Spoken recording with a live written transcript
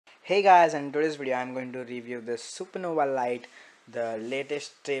Hey guys, in today's video I'm going to review this SupernovaLight, the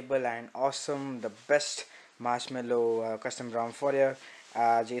latest stable and awesome, the best marshmallow custom ROM for your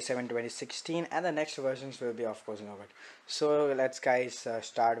J7 2016, and the next versions will be of course Nougat. So let's guys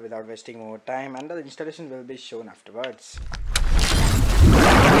start without wasting more time, and the installation will be shown afterwards.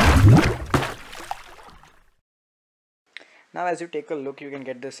 Now as you take a look, you can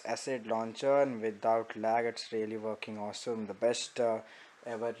get this asset launcher, and without lag it's really working awesome. The best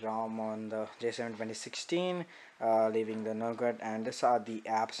ever ROM on the J7 2016, leaving the Nougat, and these are the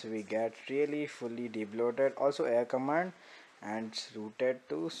apps we get, really fully debloated. Also air command, and it's rooted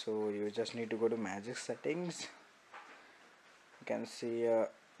too, so you just need to go to magic settings. You can see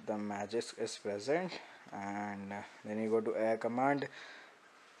the magic is present, and then you go to air command,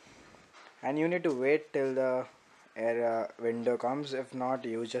 and you need to wait till the air window comes. If not,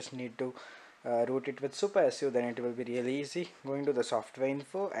 you just need to root it with Super SU, then it will be really easy. Going to the software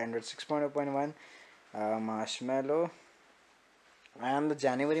info, Android 6.0.1, marshmallow, and the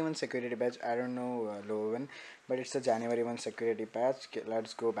January 1 security patch. I don't know low one, but it's the January 1 security patch. Okay,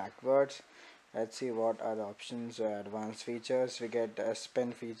 let's go backwards. Let's see what are the options. Advanced features, we get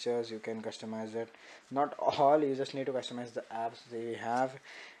spin features, you can customize it. Not all, you just need to customize the apps they have.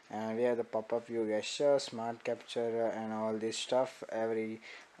 And we have the pop-up view gesture, smart capture, and all this stuff. Every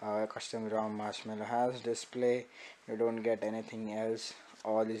custom ROM marshmallow has display. You don't get anything else,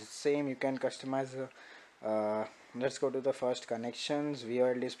 all is same. You can customize let's go to the first connections.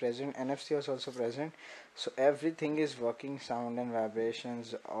 VoLTE is present, NFC is also present, so everything is working. Sound and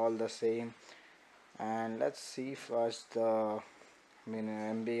vibrations all the same. And let's see first the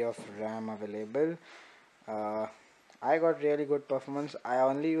MB of RAM available. I got really good performance. I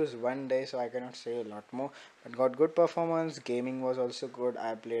only used one day, so I cannot say a lot more, but got good performance. Gaming was also good.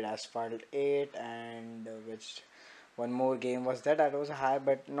 I played Asphalt 8, and which one more game was that was high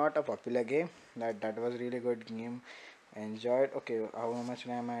but not a popular game. That was really good game. Enjoyed. Okay, how much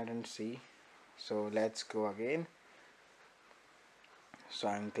RAM I didn't see, so let's go again. So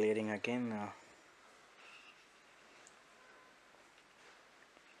I'm clearing again.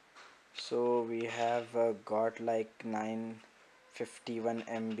 So we have got like 951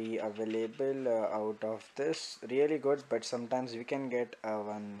 MB available out of this. Really good, but sometimes we can get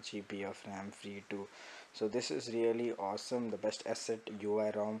 1 GB of RAM free too. So this is really awesome. The best asset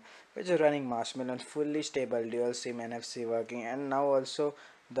UI ROM, which is running marshmallow, fully stable, dual SIM, NFC working, and now also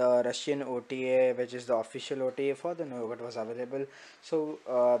the Russian OTA, which is the official OTA for the Nougat, was available. So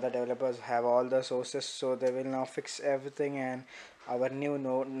the developers have all the sources, so they will now fix everything, and our new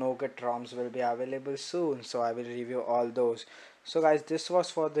Nougat ROMs will be available soon. So I will review all those. So guys, this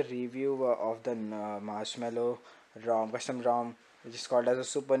was for the review of the marshmallow ROM, custom ROM, which is called as a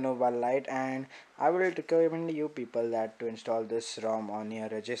SupernovaLight, and I will recommend you people that to install this ROM on your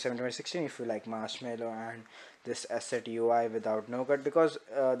J7 2016 if you like marshmallow and this asset UI without Nougat, because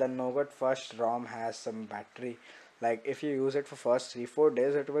the Nougat first ROM has some battery. Like if you use it for first 3-4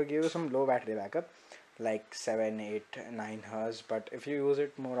 days, it will give you some low battery backup, like 7 8 9 hours, but if you use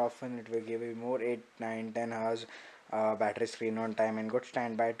it more often, it will give you more 8 9 10 hours battery screen on time, and good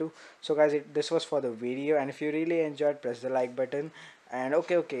standby too. So guys, this was for the video, and if you really enjoyed, press the like button. And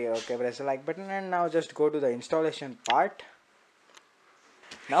okay, press the like button, and now just go to the installation part.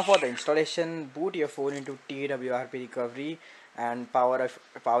 Now for the installation, boot your phone into TWRP recovery and power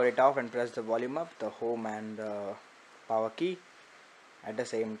it off, and press the volume up, the home and the power key at the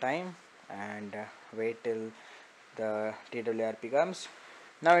same time, and wait till the TWRP comes.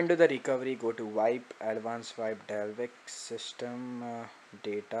 Now into the recovery, go to wipe, advanced wipe, Dalvik system,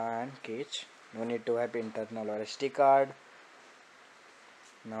 data and cache. No need to wipe internal or SD card.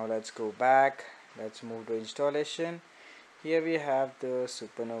 Now let's go back. Let's move to installation. Here we have the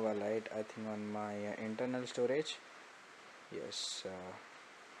SupernovaLight, I think on my internal storage. Yes.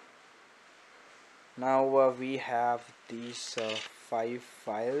 Now we have these 5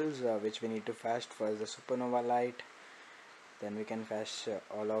 files which we need to fetch. First the SupernovaLight, then we can fetch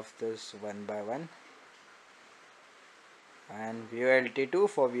all of this one by one, and VoLTE2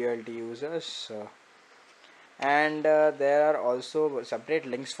 for VoLTE users, and there are also separate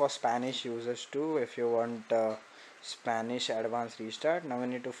links for Spanish users too if you want Spanish advanced restart. Now we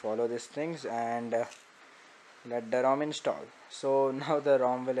need to follow these things and let the ROM install. So now the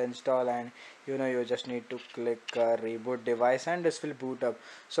ROM will install, and you just need to click reboot device, and this will boot up.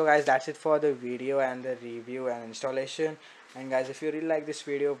 So guys, that's it for the video and the review and installation. And guys, if you really like this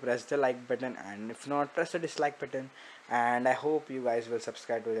video, press the like button, and if not, press the dislike button. And I hope you guys will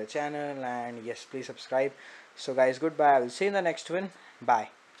subscribe to the channel, and yes, please subscribe. So guys, goodbye, I will see you in the next one. Bye.